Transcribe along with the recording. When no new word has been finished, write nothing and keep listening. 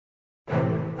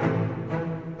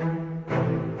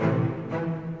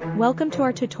Welcome to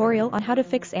our tutorial on how to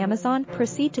fix Amazon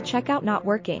Proceed to Checkout not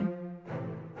working.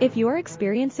 If you are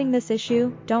experiencing this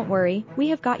issue, don't worry, we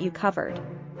have got you covered.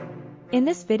 In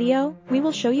this video, we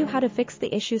will show you how to fix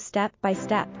the issue step by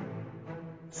step.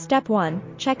 Step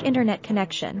 1. Check internet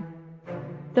connection.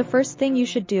 The first thing you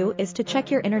should do is to check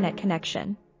your internet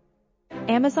connection.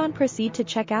 Amazon Proceed to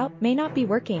Checkout may not be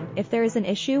working if there is an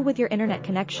issue with your internet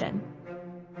connection.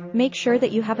 Make sure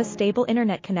that you have a stable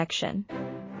internet connection.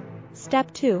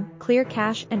 Step 2. Clear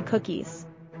cache and cookies.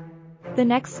 The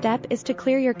next step is to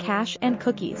clear your cache and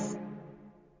cookies.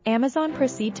 Amazon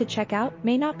Proceed to Checkout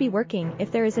may not be working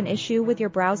if there is an issue with your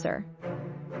browser.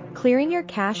 Clearing your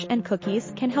cache and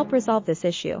cookies can help resolve this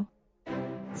issue.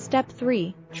 Step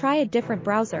 3. Try a different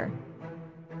browser.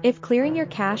 If clearing your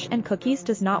cache and cookies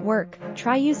does not work,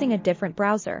 try using a different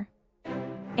browser.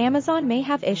 Amazon may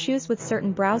have issues with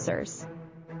certain browsers.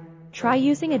 Try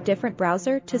using a different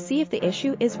browser to see if the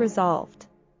issue is resolved.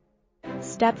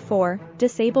 Step 4.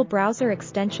 Disable browser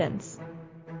extensions.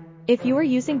 If you are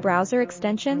using browser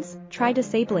extensions, try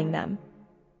disabling them.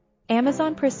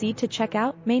 Amazon Proceed to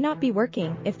Checkout may not be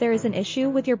working if there is an issue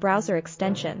with your browser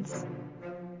extensions.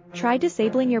 Try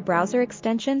disabling your browser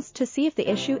extensions to see if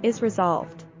the issue is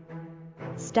resolved.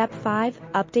 Step 5.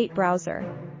 Update browser.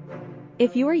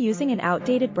 If you are using an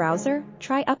outdated browser,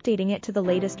 try updating it to the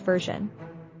latest version.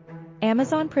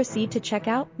 Amazon Proceed to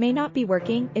Checkout may not be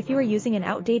working if you are using an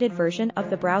outdated version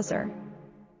of the browser.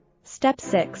 Step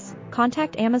 6.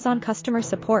 Contact Amazon customer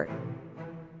support.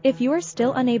 If you are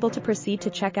still unable to proceed to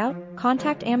checkout,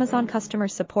 contact Amazon customer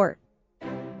support.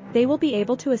 They will be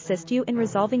able to assist you in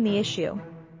resolving the issue.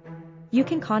 You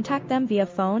can contact them via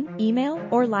phone, email,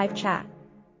 or live chat.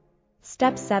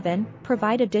 Step 7.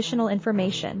 Provide additional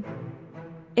information.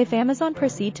 If Amazon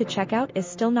Proceed to Checkout is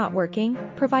still not working,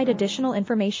 provide additional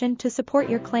information to support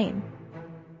your claim.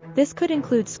 This could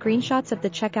include screenshots of the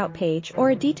checkout page or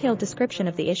a detailed description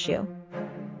of the issue.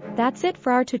 That's it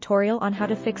for our tutorial on how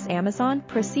to fix Amazon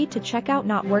Proceed to Checkout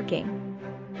not working.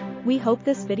 We hope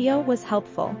this video was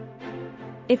helpful.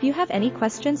 If you have any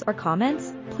questions or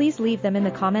comments, please leave them in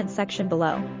the comment section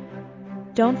below.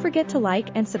 Don't forget to like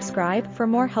and subscribe for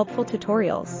more helpful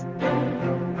tutorials.